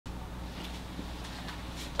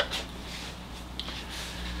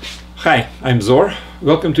Hi, I'm Zor.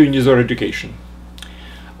 Welcome to Unizor Education.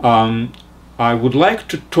 I would like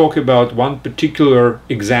to talk about one particular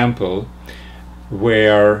example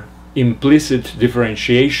where implicit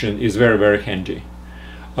differentiation is very handy.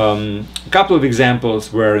 A couple of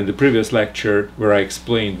examples were in the previous lecture where I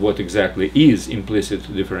explained what exactly is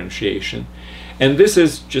implicit differentiation. And this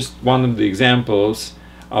is just one of the examples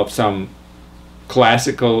of some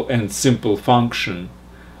classical and simple function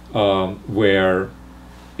where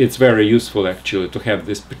it's very useful actually to have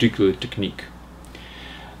this particular technique.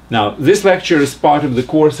 Now, this lecture is part of the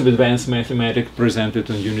course of Advanced Mathematics presented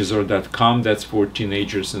on Unizor.com. That's for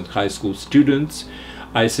teenagers and high school students.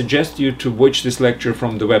 I suggest you to watch this lecture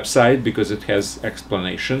from the website because it has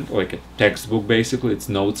explanation, like a textbook basically. It's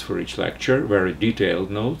notes for each lecture, very detailed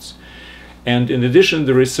notes. And in addition,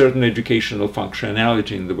 there is certain educational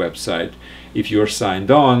functionality in the website. If you're signed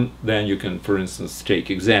on, then you can, for instance, take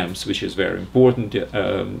exams, which is very important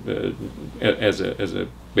as a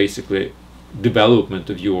basically development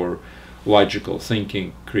of your logical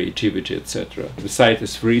thinking, creativity, etc. The site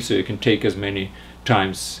is free, so you can take as many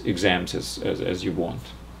times exams as you want.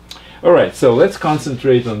 All right, so let's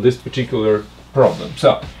concentrate on this particular problem.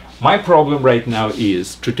 So my problem right now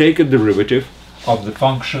is to take a derivative of the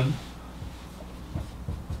function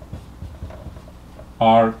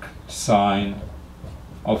arcsin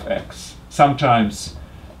of x. Sometimes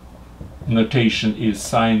notation is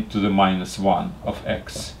sine to the -1 of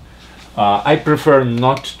x. I prefer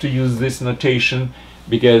not to use this notation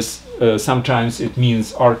because sometimes it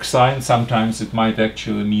means arcsin, sometimes it might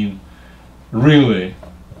actually mean really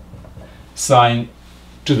sine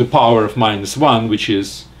to the power of -1, which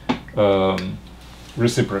is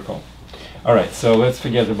reciprocal. All right, so let's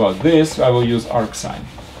forget about this. I will use arcsin.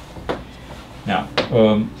 Now,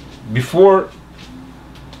 before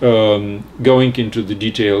going into the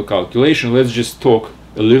detailed calculation, let's just talk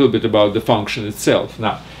a little bit about the function itself.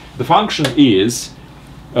 Now, the function is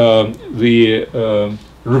the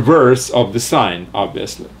reverse of the sine,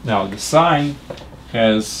 obviously. Now, the sine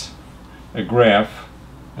has a graph,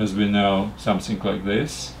 as we know, something like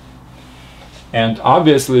this. And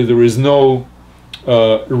obviously, there is no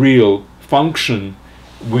real function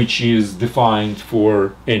which is defined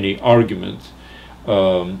for any argument.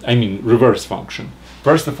 I mean reverse function.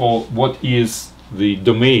 First of all, what is the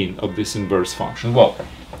domain of this inverse function? Well,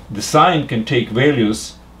 the sine can take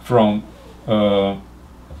values from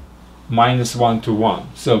 -1 to 1.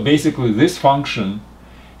 So basically this function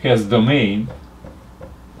has domain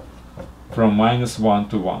from -1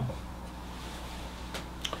 to 1.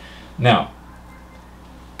 Now,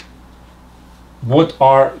 what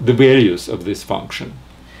are the values of this function?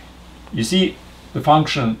 You see, the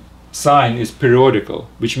function sine is periodical,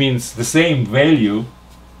 which means the same value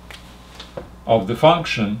of the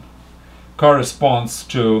function corresponds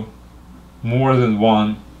to more than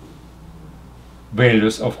one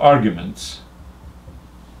values of arguments.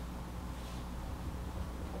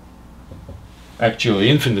 Actually,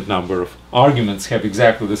 infinite number of arguments have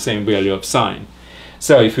exactly the same value of sine.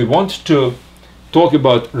 So if we want to talk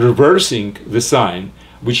about reversing the sine,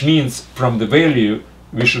 which means from the value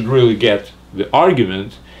we should really get the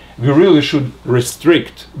argument, we really should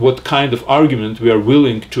restrict what kind of argument we are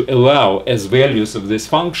willing to allow as values of this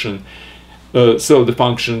function. So the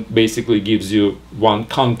function basically gives you one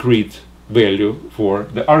concrete value for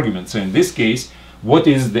the argument. So in this case, what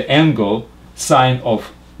is the angle sine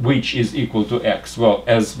of which is equal to x? Well,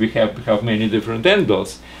 as we have many different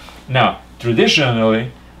angles. Now,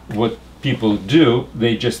 traditionally, what people do,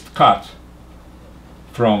 they just cut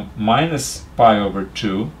from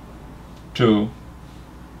 -π/2 to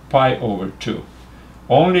π/2.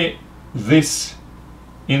 Only this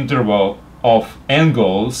interval of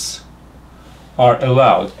angles are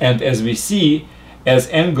allowed, and as we see, as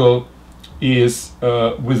angle is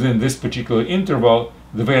within this particular interval,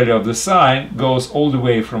 the value of the sine goes all the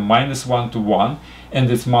way from -1 to 1,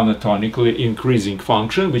 and it's monotonically increasing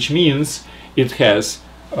function, which means it has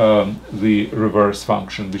the reverse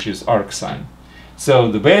function, which is arcsin.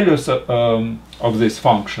 So the values of this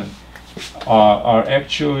function are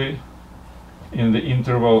actually in the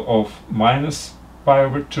interval of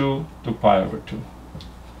 -π/2 to π/2.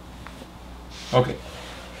 Okay.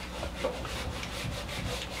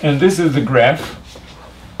 And this is the graph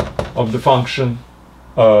of the function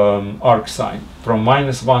arcsin. From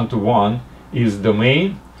 -1 to 1 is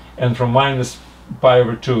domain, and from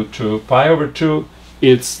 -π/2 to π/2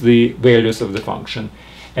 it's the values of the function.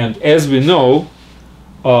 And as we know,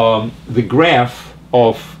 the graph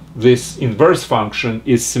of this inverse function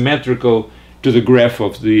is symmetrical to the graph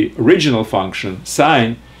of the original function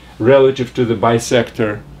sine relative to the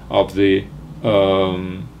bisector of the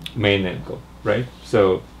main angle, right?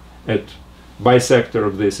 So at bisector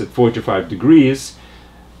of this at 45 degrees,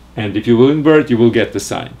 and if you will invert, you will get the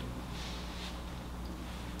sine.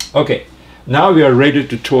 Okay, now we are ready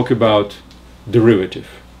to talk about derivative.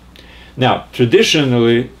 Now,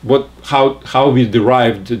 traditionally, how we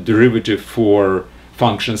derived the derivative for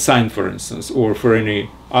function sine, for instance, or for any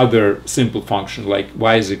other simple function like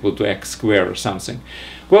y is equal to x squared or something.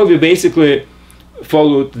 Well, we basically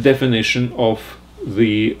followed the definition of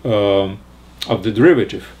the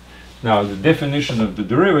derivative. Now, the definition of the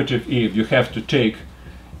derivative is you have to take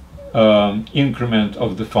increment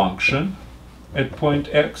of the function at point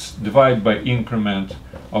x, divide by increment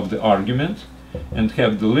of the argument, and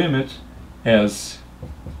have the limit as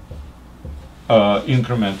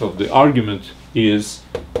increment of the argument is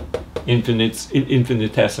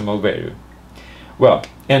infinitesimal value. Well,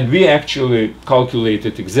 and we actually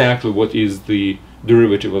calculated exactly what is the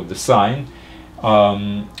derivative of the sine.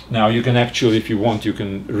 Now you can actually, if you want, you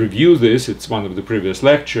can review this. It's one of the previous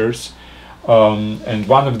lectures. And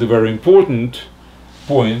one of the very important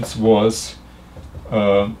points was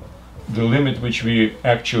the limit which we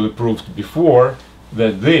actually proved before,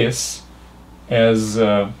 that this, as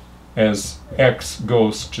x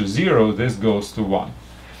goes to 0, this goes to 1.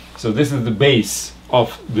 So this is the base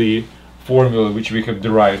of the formula which we have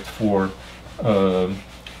derived for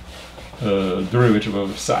derivative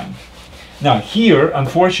of sine. Now here,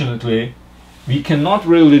 unfortunately, we cannot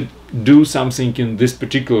really do something in this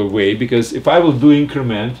particular way, because if I will do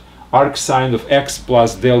increment arcsine of x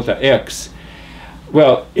plus delta x,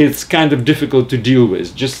 well, it's kind of difficult to deal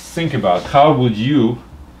with. Just think about how would you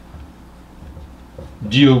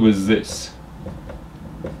deal with this.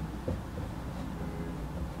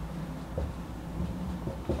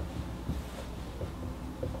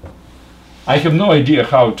 I have no idea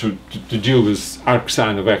how to deal with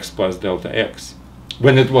arcsine of x plus delta x.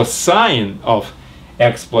 When it was sine of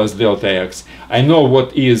x plus delta x, I know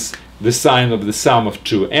what is the sine of the sum of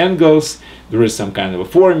two angles. There is some kind of a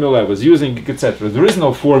formula I was using, etc. There is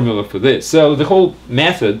no formula for this. So the whole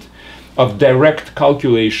method of direct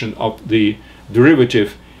calculation of the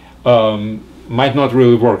derivative might not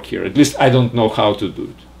really work here. At least I don't know how to do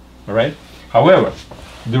it. All right? However,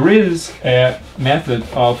 there is a method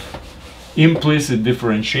of implicit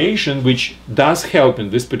differentiation which does help in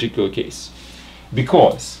this particular case.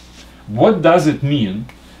 Because what does it mean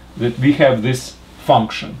that we have this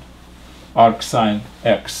function arcsine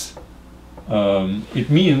x? It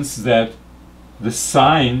means that the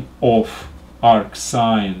sine of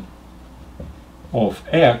arcsine of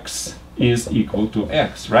x is equal to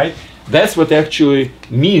x, right? That's what actually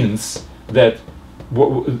means that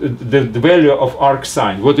the value of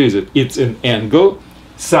arcsine, what is it? It's an angle,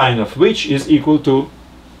 sine of which is equal to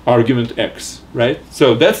argument x, right?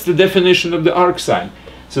 So that's the definition of the arcsine.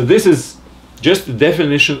 So this is just the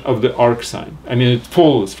definition of the arcsine. I mean, it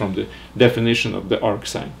follows from the definition of the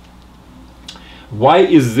arcsine. Why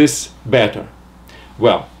is this better?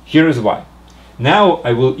 Well, here is why. Now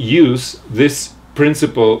I will use this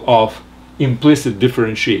principle of implicit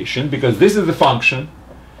differentiation, because this is the function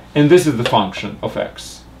and this is the function of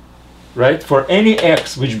x, right? For any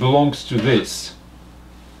x which belongs to this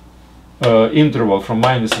interval from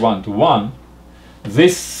 -1 to 1,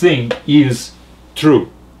 this thing is true.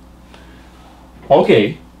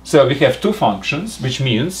 Okay, so we have two functions, which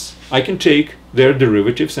means I can take their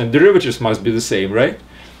derivatives, and derivatives must be the same, right?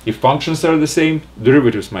 If functions are the same,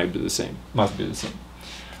 derivatives might be the same, must be the same.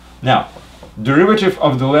 Now, derivative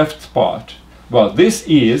of the left part, well, this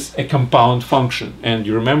is a compound function, and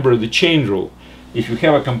you remember the chain rule. If you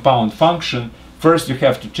have a compound function, first you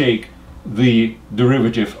have to take the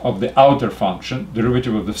derivative of the outer function.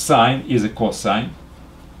 Derivative of the sine is a cosine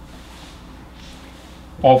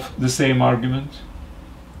of the same argument,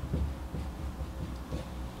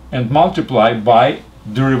 and multiply by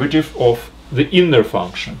derivative of the inner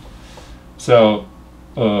function. So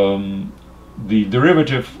the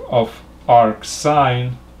derivative of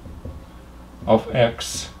arcsine of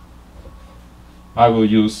x, I will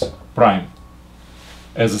use prime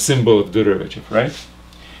as a symbol of derivative, right?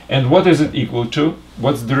 And what is it equal to?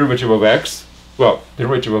 What's the derivative of x? Well,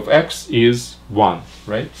 derivative of x is 1,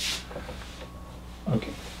 right?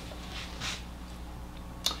 Okay.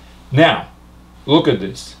 Now, look at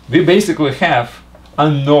this. We basically have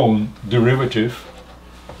unknown derivative,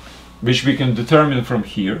 which we can determine from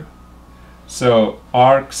here. So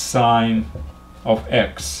arcsine of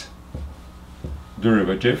x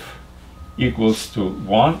derivative equals to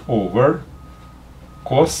 1 over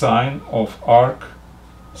cosine of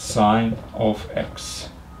arcsine of x.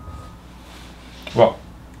 Well,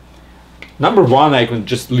 number one, I can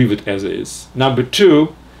just leave it as is. Number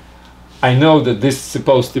two, I know that this is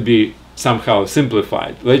supposed to be somehow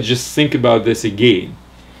simplified. Let's just think about this again.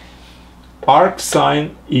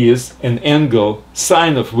 Arcsine is an angle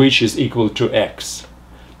sine of which is equal to x.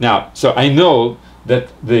 Now, so I know that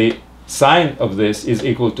the sine of this is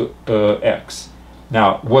equal to x.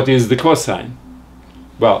 Now, what is the cosine?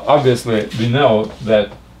 Well, obviously we know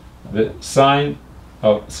that the sine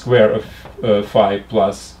of square of phi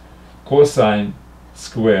plus cosine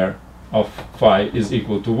square of phi is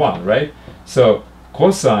equal to 1, right? So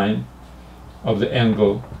cosine of the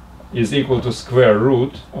angle is equal to square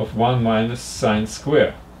root of 1 minus sine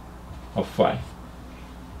square of phi.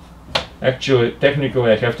 Actually,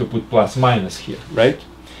 technically I have to put plus minus here, right?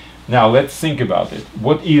 Now let's think about it.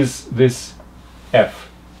 What is this f?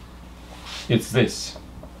 It's this.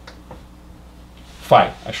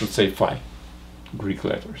 Phi, I should say phi, Greek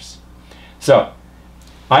letters. So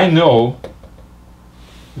I know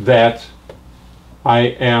that I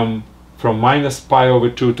am from minus pi over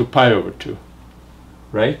 2 to pi over 2,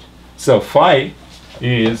 right? So phi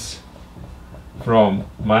is from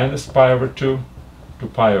minus pi over 2 to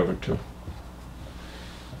pi over 2.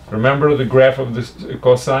 Remember the graph of this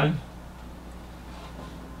cosine?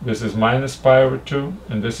 This is minus pi over 2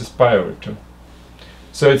 and this is pi over 2.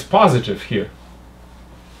 So it's positive here,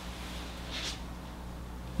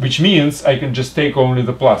 which means I can just take only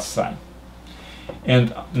the plus sign.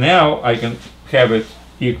 And now I can have it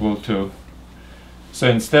equal to, so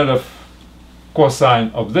instead of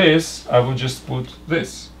cosine of this, I will just put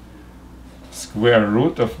this. Square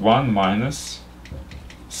root of 1 minus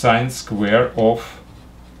sine square of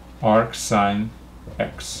arcsine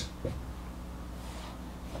x.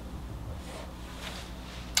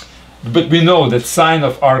 But we know that sine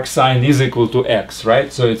of arcsine is equal to x,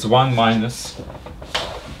 right? So it's 1 minus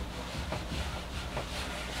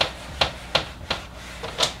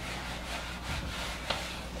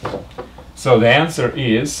so the answer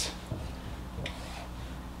is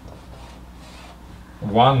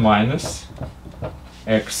 1 minus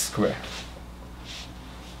x squared.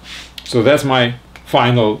 So that's my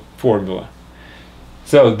final formula.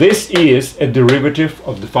 So this is a derivative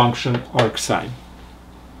of the function arcsine.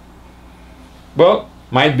 Well,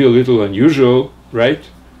 might be a little unusual, right?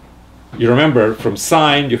 You remember from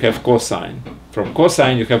sine you have cosine. From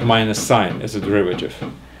cosine you have minus sine as a derivative.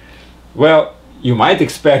 Well, you might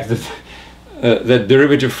expect that that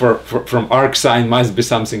derivative from arcsine must be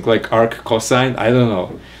something like arc cosine. I don't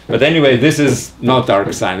know. But anyway, this is not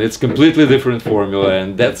arcsine. It's completely different formula,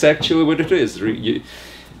 and that's actually what it is.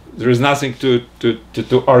 There is nothing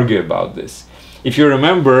to argue about this. If you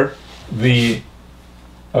remember, the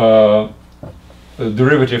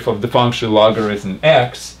derivative of the function logarithm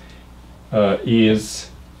x is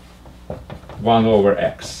 1 over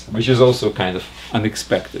x, which is also kind of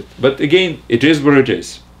unexpected. But again, it is what it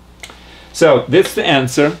is. So that's the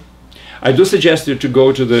answer. I do suggest you to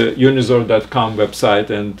go to the unizor.com website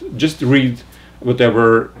and just read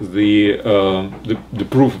whatever the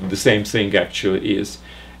proof of the same thing actually is.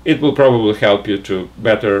 It will probably help you to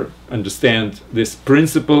better understand this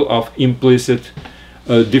principle of implicit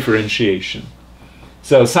differentiation.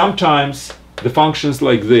 So sometimes the functions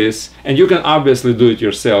like this, and you can obviously do it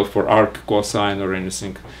yourself for arc cosine or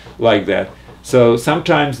anything like that. So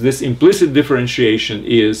sometimes this implicit differentiation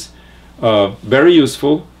is very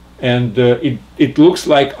useful, and it looks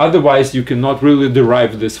like otherwise you cannot really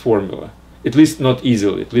derive this formula, at least not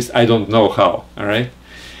easily. At least I don't know how.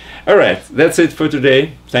 All right, that's it for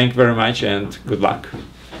today. Thank you very much and good luck.